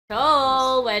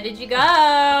Joel, where did you go?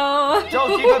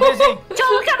 Joel, keep her busy.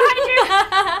 Joel, come behind you!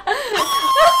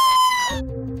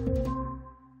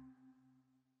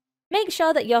 Make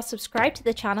sure that you're subscribed to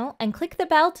the channel and click the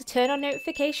bell to turn on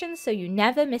notifications so you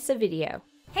never miss a video.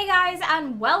 Hey guys,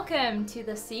 and welcome to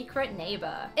The Secret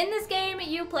Neighbor. In this game,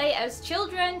 you play as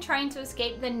children trying to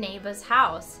escape the neighbor's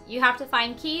house. You have to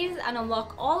find keys and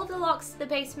unlock all of the locks to the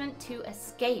basement to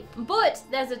escape. But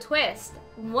there's a twist.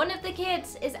 One of the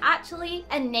kids is actually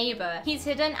a neighbor. He's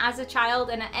hidden as a child,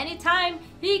 and at any time,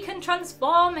 he can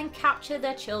transform and capture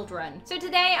their children. So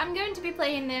today, I'm going to be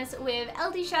playing this with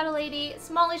LDShadowLady,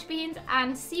 Smallishbeans,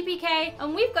 and Seapeekay,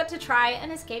 and we've got to try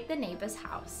and escape the neighbor's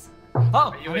house.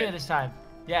 Oh, you're here this time.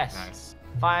 Yes. Nice.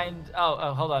 Find.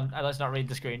 Oh, hold on. Let's not read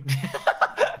the screen.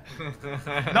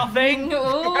 Nothing.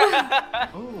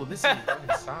 Ooh, this is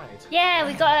inside. Yeah,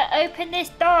 we gotta open this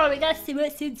door. We gotta see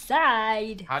what's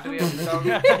inside. How do we open the door?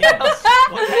 Yes.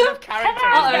 What kind of character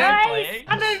Hello, is guys. playing?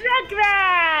 I'm a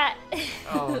rugrat.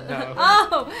 Oh no.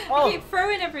 Oh, I keep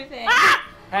throwing everything.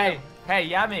 Hey,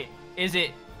 Yammy. Is it?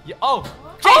 Oh, Jesus,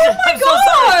 Oh my I'm so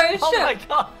sorry. gosh! Oh my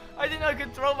god. I didn't know I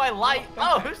could throw my light.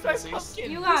 Oh, who's so fucking?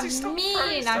 You are Lizzie, stop mean,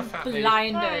 throwing I'm stuff at me.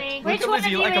 blinded. Sorry. Look Which at one of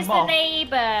Lizzie you like a is the moth.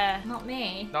 neighbor? Not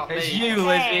me. Not It's me. you, Okay.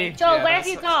 Lizzie. Joel, Yeah, where have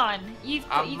that's you gone? You've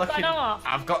I'm gone looking. off.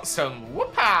 I've got some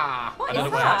whoopah. What I don't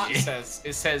is know what that? it says.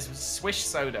 It says swish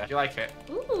soda. Do you like it?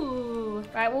 Ooh.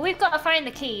 Right, well, we've got to find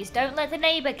the keys. Don't let the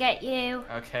neighbor get you.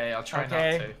 Okay, I'll try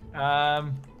Okay. not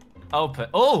to. Open.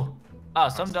 Oh,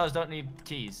 some doors don't need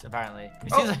keys. Apparently,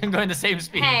 it seems like I'm going the same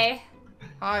speed. Hey.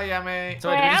 Hi, Yammy. So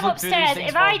Wait, do we just I'm look through these upstairs. things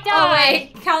If I for- die, Oh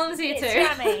wait, Callum's here it's too.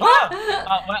 Yammy.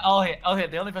 I'll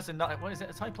hit. The only person not. What is it?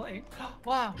 Is I playing?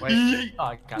 Wow. Wait. Oh,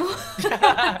 I can't.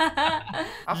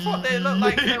 I thought they looked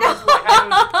like they were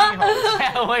like keyholes.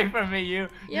 Get away from me, you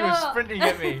were sprinting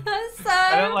at me.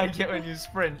 I don't like it when you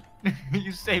sprint.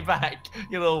 You stay back,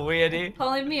 you little weirdy.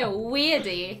 Calling me a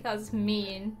weirdy. That's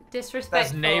mean. Disrespectful.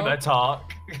 That's neighbor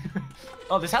talk.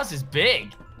 Oh, this house is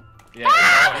big. Yeah.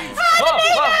 Whoa,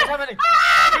 what's happening?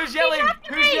 Who's yelling?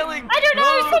 Who's yelling? I don't know.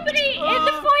 Whoa. Somebody in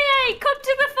the foyer. Come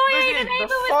to the foyer. Lizzie, The neighbor the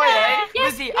was foyer? there.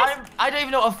 Yes, Lizzie, yes. I don't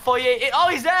even know what a foyer is. Oh,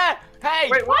 he's there. Hey.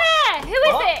 Wait, what? Where? Who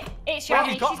is What? it? It's Where Yammy.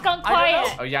 he's gone? She's gone I don't know.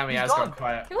 quiet. Oh, Yammy He's has gone. gone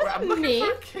quiet. It wasn't I'm looking me.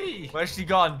 for a key. Where's she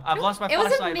gone? I've lost my It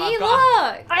wasn't flashlight. me, but I've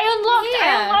got- look. I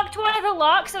unlocked one of the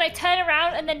locks and I turned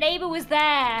around and the neighbor was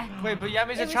there. Wait, but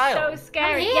Yammy's It a was child. so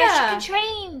scary. I'm Yeah, she here.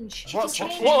 can change. She What's- can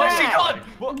change Whoa, where's she back. gone?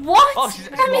 What? What? Oh, she's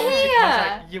I'm oh,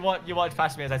 here. You walked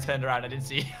past me as I turned around. I didn't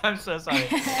see you. I'm so sorry.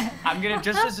 I'm gonna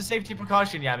just as a safety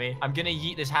precaution, Yammy. I'm gonna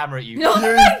yeet this hammer at you. Oh my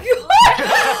god!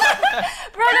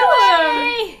 Run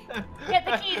away! Get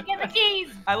the keys, get the keys!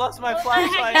 I lost my What the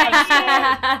flashlight.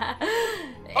 heck? I'm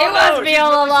It Oh, was no, me she's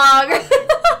all along.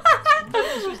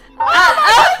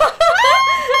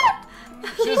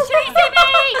 She's chasing me!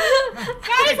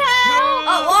 Guys, help!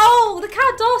 Oh, whoa! The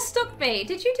car door stuck me.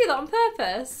 Did you do that on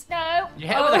purpose? No. You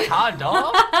hit her with a car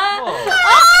door? Whoa.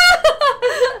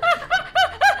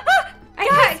 I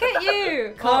can't get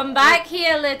you. Come back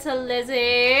here, little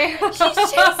Lizzie. She's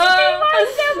chasing me! Why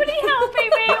is nobody helping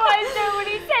me? Why is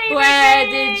nobody saving Where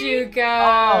me? did you go?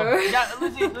 Oh, yeah,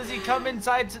 Lizzie, come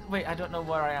inside. Wait, I don't know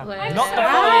where I am. Where Not the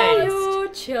are foyer. you,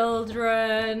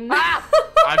 children?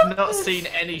 I've not seen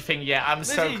anything yet. I'm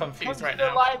so Lizzie, confused come right to the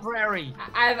now. library.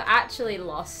 I've actually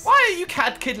lost. Why are you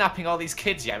kidnapping all these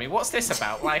kids, Yammy? What's this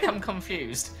about? Like, I'm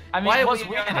confused. I mean, Why are what's we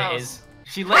in your weird house? is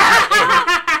she let me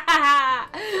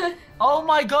in. Oh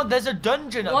my god, there's a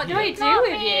dungeon up What do here. I do Not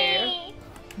with you? me.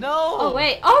 No. Oh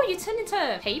wait. Oh, you turned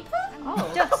into paper? Oh.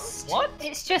 Dust. What?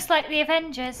 It's just like the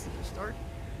Avengers.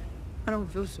 I don't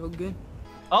feel so good.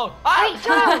 Oh. Ah! Wait,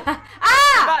 Joe!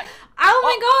 Ah! Back. Oh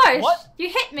my gosh! What? You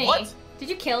hit me. What? Did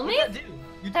you kill me? What did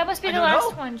that do? That must be I the don't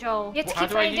last know. one, Joel. You have to How keep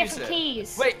do I finding use different it?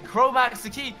 keys. Wait, Chromax the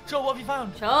key. Joel, what have you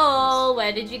found? Joel,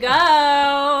 where did you go?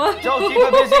 Joel, keep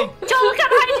her busy. Joel, come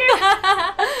behind you!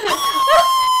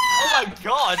 Oh my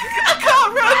god. I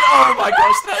can't run! Oh my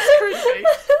gosh, that's creepy.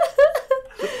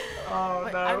 Oh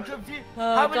Wait, no. I'm confused.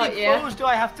 Oh, How got many ya. throws do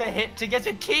I have to hit to get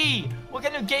a key? What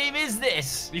kind of game is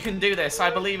this? You can do this. I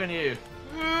believe in you.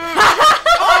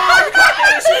 Oh, you can't do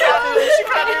this. You can't do this. You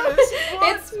can't do this.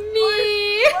 It's me.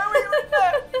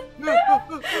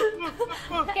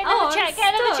 Get Oh, another I'm chair,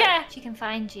 get another stuck. chair! She can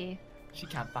find you. She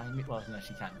can't find me. Well, no,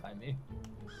 she can't find me.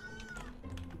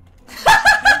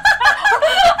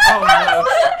 Oh no.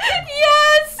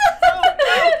 Yes.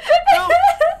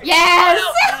 Yes.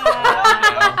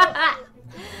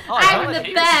 Oh, I I'm like the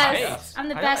it. best. Nice. I'm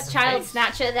the I best like the child face.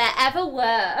 snatcher there ever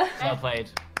were. Well played.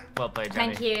 Well played,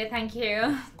 Jenny. Thank you. Thank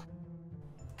you.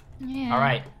 Yeah. All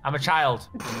right, I'm a child.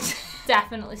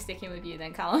 definitely sticking with you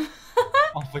then, Callum.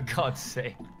 Oh, for God's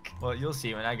sake. Well, you'll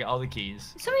see when I get all the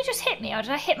keys. Somebody just hit me, or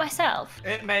did I hit myself?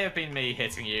 It may have been me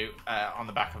hitting you on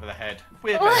the back of the head.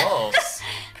 Weird. Oh.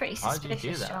 Pretty How did you do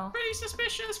suspicious, that? Joel. Pretty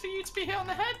suspicious for you to be hit on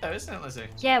the head, though, isn't it, Lizzie?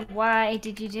 Yeah, why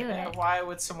did you do Yeah, it? why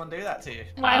would someone do that to you?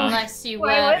 Unless you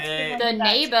Why were would someone the do that?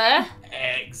 neighbour.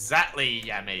 Exactly,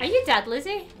 Yammy. Are you dead,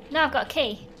 Lizzie? No, I've got a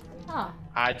key. Oh.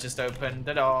 I just opened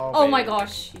the door. Oh my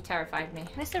gosh, you terrified me.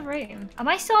 Where's the room? Am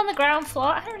I still on the ground floor?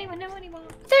 I don't even know anymore.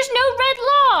 There's no red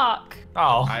lock!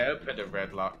 Oh. I opened a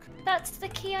red lock. That's the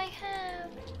key I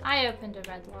have. I opened a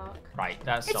red lock. Right,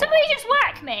 that's Did so... somebody just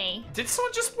whack me? Did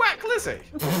someone just whack Lizzie?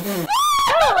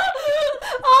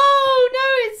 Oh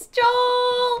no, it's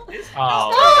Joel!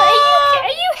 Oh. Oh, are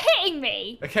you hitting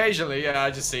me? Occasionally, yeah,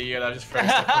 I just see you and I just throw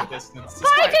stuff from a distance. It's But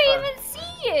I quite don't fun. even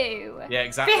see you. Yeah,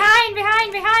 exactly.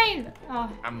 Behind! Oh,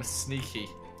 I'm sneaky.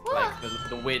 What? Like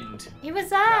the wind. he was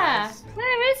there. Guys,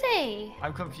 Where is he?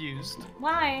 I'm confused.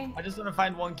 Why? I just want to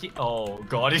find one key. Oh,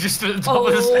 God, he's just at the top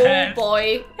of the Oh stairs.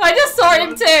 boy, I just saw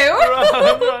him too.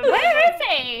 Run, run. Where is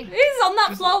he? He's on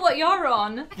that floor what you're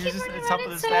on. He's keep just at the running top around of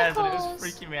the in stairs and circles. it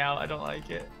was freaking me out. I don't like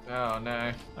it. Oh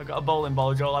no. I've got a bowling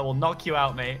ball, Joel. I will knock you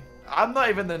out, mate. I'm not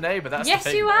even the neighbour, that's Yes,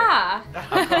 the thing. you though. are.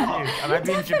 I'm confused. Am I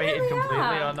being definitely debated completely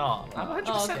are. or not? I'm 100%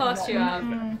 Oh, of course you have.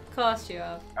 Mm. Of course you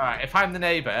have. Alright, if I'm the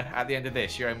neighbour, at the end of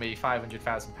this, you owe me £500,000,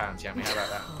 Yammy. How about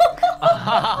that?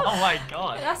 Oh my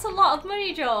God. That's a lot of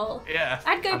money, Joel. Yeah.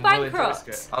 I'd go I'm willing to bankrupt.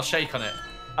 risk it. I'll shake on it.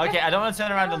 Okay, I don't want to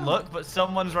turn around and look, but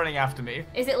someone's running after me.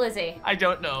 Is it Lizzie? I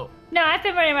don't know. No, I've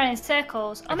been running around in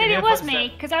circles. I Or can maybe hear it was footsteps. me,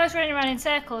 because I was running around in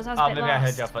circles. I was a Oh, bit maybe lost. I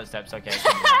heard your footsteps. Okay.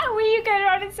 Were you going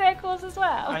around in circles as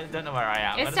well? I don't know where I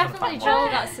am. I It's just wanna definitely find Joel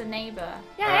one. that's the neighbour.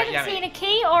 Yeah, Alright, I haven't Yammy. seen a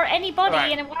key or anybody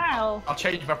Alright. in a while. I'll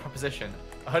change my proposition.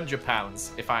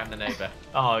 £100 if I'm the neighbour.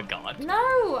 Oh God.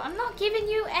 No, I'm not giving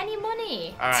you any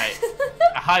money. Alright.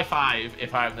 A high five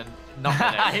if I'm not the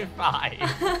High neighbour.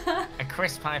 five. A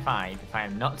crisp high five if I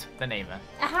am not the neighbour.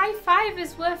 A high five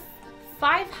is worth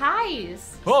 5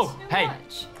 highs. Whoa, That's too hey.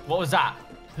 much. What was that?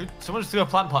 Someone just threw a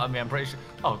plant pot at me, I'm pretty sure.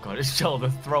 Oh God, it's Joel the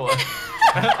thrower.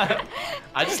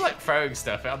 I just like throwing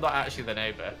stuff. I'm not actually the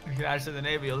neighbour. You can actually the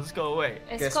neighbour, you'll just go away.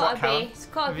 It's Guess gotta what, Callum? be. It's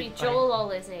gotta be Maybe- Joel or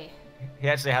Lizzie. He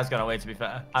actually has gone away, to be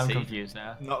fair. I'm See? confused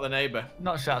now. Not the neighbour.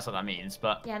 Not sure that's what that means,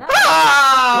 but... Yeah, that's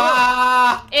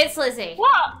Ah! it's Lizzie.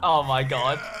 What? Oh my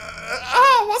God.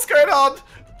 Oh, what's going on?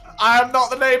 I am not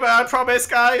the neighbour, I promise,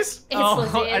 guys. It's Oh,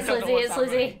 Lizzie. I It's don't know Lizzie. what's It's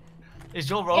Lizzie. Is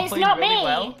Joel role It's playing not really me.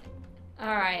 well?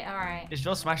 Alright. Is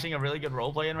Joel smashing a really good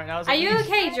role playing right now? Are you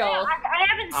okay, Joel? I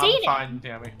haven't seen I'm it.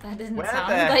 fine, Yammy. That didn't Where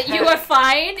sound the like you heck- were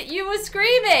fine. You were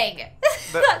screaming.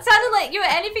 But- That sounded like you were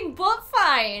anything but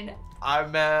fine. I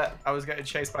was getting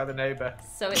chased by the neighbour.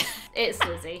 So it's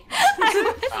Lizzie.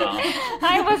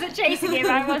 I wasn't chasing him.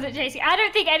 I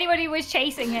don't think anybody was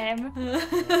chasing him.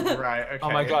 Right, okay.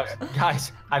 Oh my God.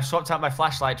 Guys, I've swapped out my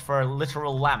flashlight for a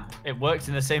literal lamp. It worked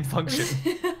in the same function.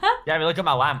 Yeah, I mean, look at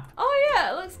my lamp. Oh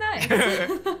yeah, it looks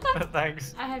nice.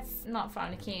 Thanks. I have not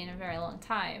found a key in a very long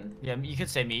time. Yeah, you could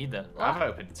say me either. I've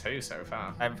opened 2 so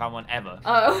far. I haven't found one ever.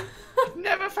 Oh. I've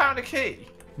never found a key.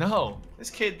 No.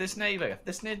 This neighbour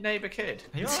kid.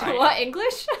 Are you alright? What,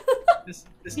 English? This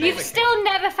You've neighbour kid. still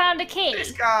never found a key.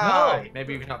 This guy. No.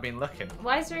 Maybe you've not been looking.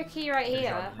 Why is there a key right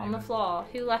here Drop on the neighbour. floor?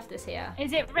 Who left this here?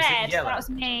 Is it red? yellow? That was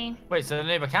me. Wait, so the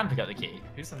neighbour can pick up the key?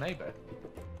 Who's the neighbour?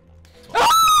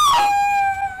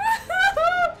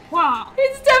 What?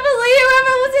 It's definitely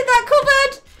whoever was in that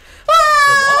cupboard!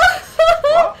 Ah!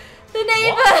 What? The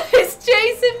neighbour is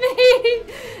chasing me!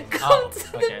 Come Oh,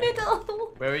 to okay. the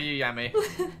middle! Where are you, Yammy?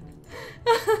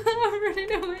 I'm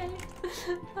running away.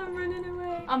 I'm running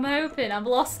away. I'm hoping I've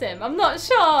lost him. I'm not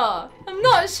sure. I'm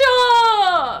not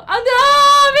sure.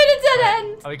 I'm in a dead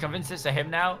end. Are we convinced it's a him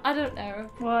now? I don't know.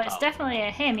 Well, it's Oh. definitely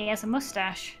a him. He has a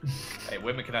mustache. Hey,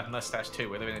 women can have mustache too.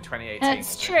 We're living in 2018.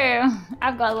 That's true.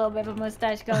 I've got a little bit of a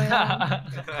mustache going on.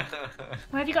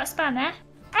 Where have you got a spanner?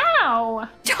 Ow!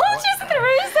 George just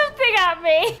threw something at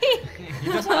me.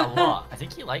 He does that a lot. I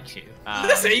think he likes you.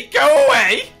 Lizzie, go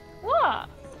away! What?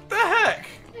 The heck?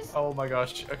 Oh my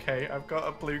gosh. Okay, I've got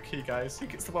a blue key, guys. I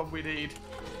think it's the one we need.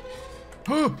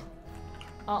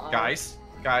 Uh-oh. Guys.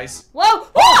 Whoa!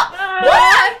 What?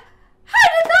 What? How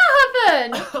did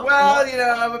that happen? Well, you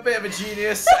know, I'm a bit of a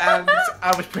genius, and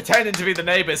I was pretending to be the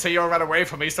neighbour, so you all ran away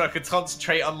from me, so I could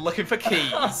concentrate on looking for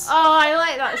keys. Oh, I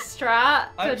like that strat.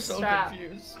 I'm Good so strat.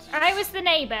 confused. I was the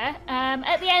neighbour.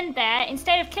 At the end there,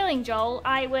 instead of killing Joel,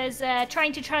 I was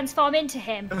trying to transform into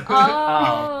him.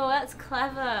 Oh, that's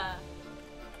clever.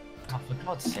 Oh, for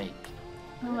God's sake.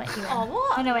 I'll let you in. Oh,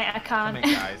 what? Oh no, wait, I Come can't.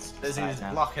 in, guys. Lizzie's Right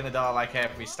now. blocking the door like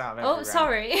every start of every Oh, round.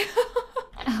 sorry.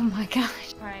 Oh my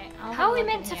gosh. Right. How are we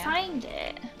meant to find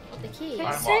it? What, the key?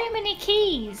 There's so many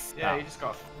keys. Yeah, you just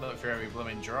got to look through every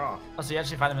blooming drawer. Oh, so you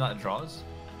actually find them in like the drawers?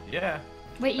 Yeah.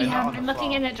 Wait, you They're not haven't on been the looking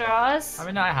floor. in the drawers? I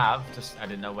mean, I have. Just I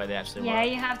didn't know where they actually Yeah, were.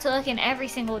 you have to look in every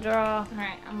single drawer.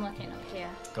 Alright, I'm looking up here.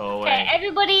 Go Okay, away.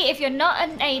 everybody, if you're not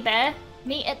a neighbour,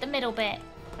 meet at the middle bit.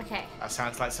 Okay. That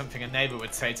sounds like something a neighbour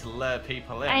would say to lure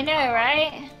people in. I know,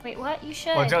 right? Wait, what? You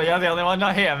should. Well, Joe, you're the only one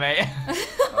not here, mate.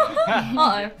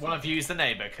 Uh-oh. One of you's the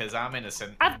neighbour, because I'm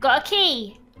innocent. I've got a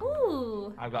key.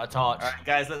 Ooh. I've got a torch. Alright,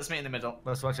 guys, let's meet in the middle.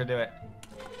 Let's watch her do it.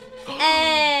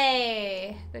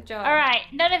 Hey! Good job. Alright,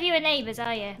 none of you are neighbours,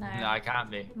 are you? No. No, I can't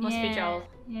be. Must be Joel.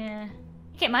 Yeah. I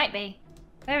think it might be.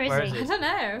 Where is Where he? is I he? don't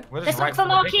know. We're Let's just look right for the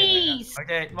more beginning. keys.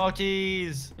 Okay, more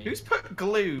keys. Who's put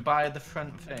glue by the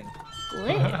front thing?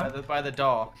 Glue. By the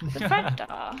door? The front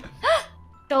door.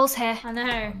 Joel's here. I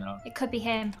know. No. It could be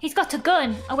him. He's got a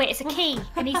gun. Oh wait, it's a key,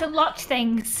 and he's unlocked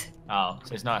things. Oh,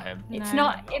 so it's not him. It's No.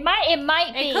 not. It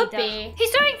might be. It could though. be. He's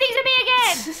throwing things at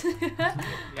me again.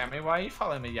 Yammy, why are you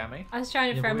following me, Yammy? I was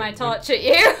trying to Yeah, throw we- my we- torch at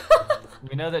you.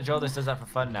 We know that Joel just does that for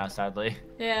fun now, sadly.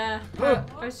 Yeah.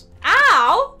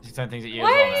 Ow! He's throwing things at you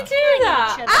Why as well did you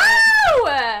now. do that?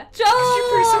 Ow! Did you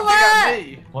throw something at Joel!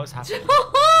 me? What's happening?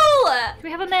 Joel! Do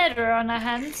we have a murderer on our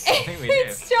hands? think we do.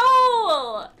 It's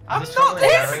Joel! I'm Is this not Joel?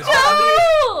 there. It's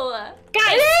Joel!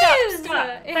 Guys, It is!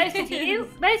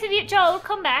 stop! Both of you, Joel,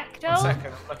 come back. Joel, 1 second,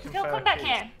 I'm looking Joel, for come back keys.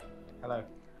 here. Hello.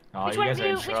 Oh, Which you one guys of are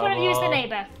you? in Which one of you is the trouble.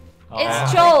 neighbour? Oh, It's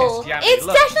yeah. Joel! Yammy. It's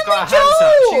Look, she's got her definitely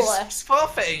hands up. Joel! She's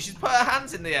forfeiting. She's put her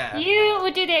hands in the air. You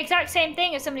would do the exact same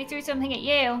thing if somebody threw something at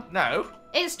you. No.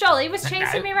 It's Joel. He was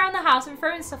chasing me around the house and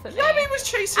throwing stuff at me. Yammy was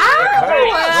chasing Ow! me.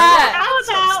 How Hands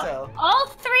up about still. all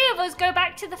three of us go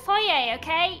back to the foyer,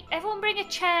 okay? Everyone bring a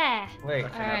chair. Wait.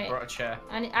 Okay, Alright. I brought a chair.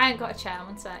 I ain't got a chair.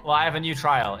 One sec. Well, I have a new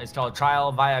trial. It's called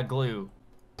trial via glue.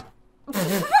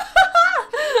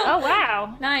 Oh,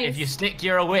 wow. Nice. If you stick,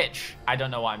 you're a witch. I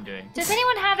don't know what I'm doing. Does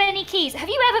anyone have any keys? Have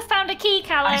you ever found a key,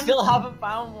 Callum? I still haven't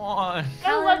found one.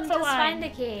 Go look Callum, for just one. find a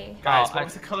key. Guys, Oh, what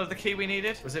was the colour of the key we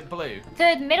needed? Was it blue?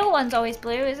 The middle one's always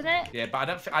blue, isn't it? Yeah, but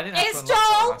I didn't have It's to unlock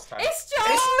that Joel! last time. It's Joel!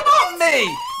 It's not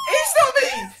me! It's not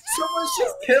me! Someone's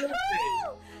just killed me!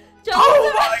 Joel!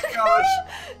 Oh my gosh!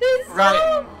 It's Right.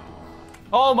 Joel!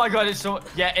 Oh my god, it's so.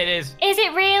 Yeah, it is. Is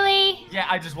it really? Yeah,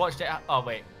 I just watched it. Oh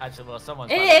wait, actually, well, someone's.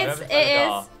 It by- is, whoever's by it the is.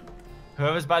 door-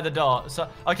 Whoever's by the door. So,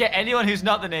 okay, anyone who's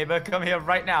not the neighbor, come here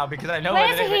right now because I know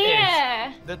Where's where the neighbor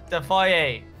here? is. The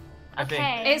foyer. I think.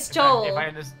 Okay. It's Joel.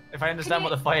 If I understand what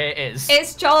the foyer is.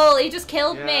 It's Joel. He just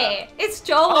killed Yeah. me. It's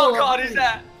Joel. Oh god, who's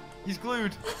that? He's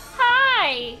glued.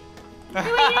 Hi. Who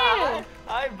are you?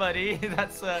 Hi, buddy.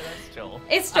 That's Joel.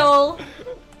 It's Joel.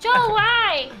 Joel,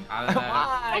 why? I don't know.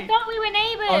 I Why? thought we were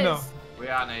neighbours. Oh no. We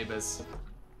are neighbours.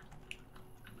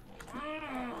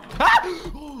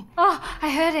 Oh, I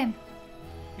heard him.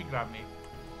 He grabbed me.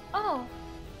 Oh.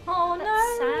 Oh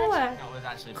That's no. sad. That was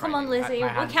actually Come on, frightening. Lizzie, My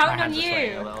we're hands- counting my hands on are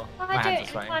sweating you. a little. Oh, My I hands are don't, I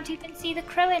sweating. can't even see the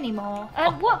crow anymore.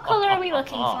 What colour are we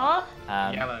looking for?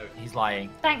 Yellow. He's lying.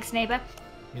 Thanks, neighbour.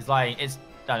 He's lying. It's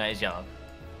no, it's yellow.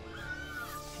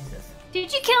 Jesus.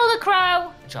 Did you kill the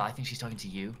crow? Joel, I think she's talking to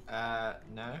you.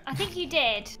 No. I think you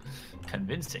did.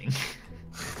 Convincing.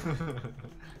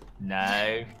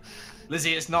 No.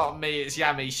 Lizzie, it's not me, it's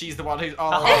Yammy. She's the one who's.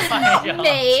 Oh, Oh my Not God.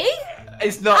 me.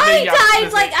 it's not I me, Yammy. died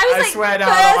Lizzie. like I was swear like down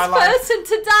on my the life. first person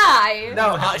to die.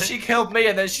 No, she killed me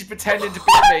and then she's pretending to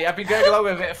beat me. I've been going along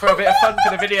with it for a bit of fun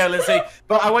for the video, Lizzie.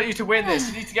 But I want you to win this.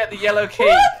 You need to get the yellow key.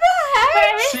 What the heck?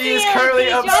 Where is She is the currently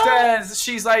Joel? upstairs.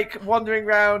 She's like wandering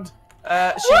around.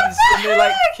 She's the in the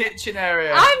like heck? kitchen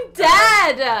area. I'm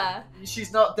dead.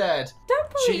 She's not dead. Don't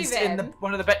believe She's him. in the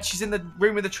one of the bed. She's in the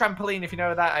room with the trampoline. If you know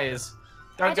where that is.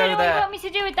 I Don't don't go know what you there. want me to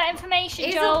do with that information,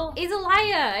 He's Joel. he's a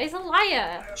liar. He's a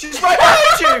liar. She's right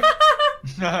behind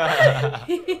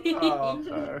you. Oh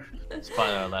no!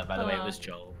 Spoiler alert, by the way, it was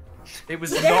Joel. It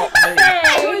was not me.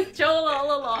 It was Joel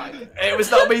all along. It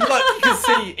was not me. Look, you can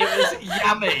see it was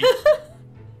Yammy.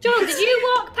 Joel, did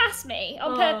you walk past me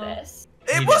on Oh. purpose?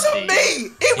 It He wasn't didn't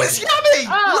me. It was He Yammy.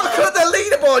 Oh. Look at the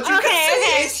leaderboard. You can see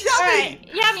okay. it. It's Yammy. Alright.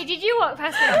 Yammy, did you walk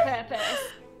past me on purpose?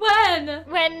 When?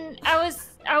 When I was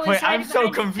Wait, I'm hiding so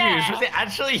behind the confused. stair. Was it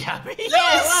actually Yammy?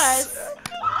 Yeah, it was.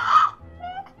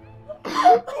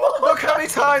 Look how many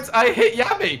times I hit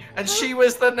Yammy, and she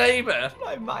was the neighbour.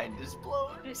 My mind is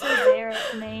blown. It's a 0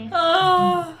 for me.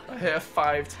 Oh. hit her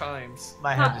 5 times.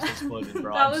 My head just exploded,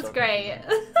 bro. That was great.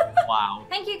 Wow.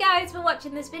 Thank you guys for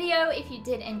watching this video. If you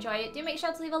did enjoy it, do make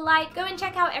sure to leave a like. Go and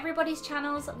check out everybody's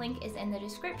channels. Link is in the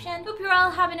description. Hope you're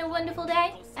all having a wonderful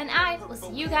day. And I will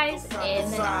see you guys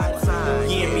in the next one.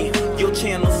 Yammy, your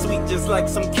channel sweet just like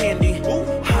some candy.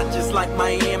 Hot just like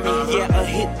Miami. Yeah, a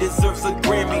hit deserves a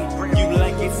Grammy. You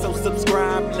like it, so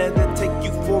subscribe. Let it take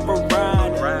you for a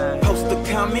ride. Post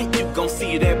a comment, you gon'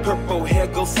 see that purple hair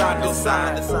go side to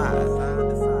side.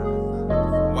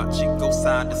 Watch it go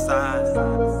side to side.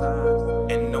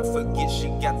 And don't forget she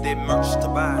got that merch to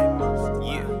buy.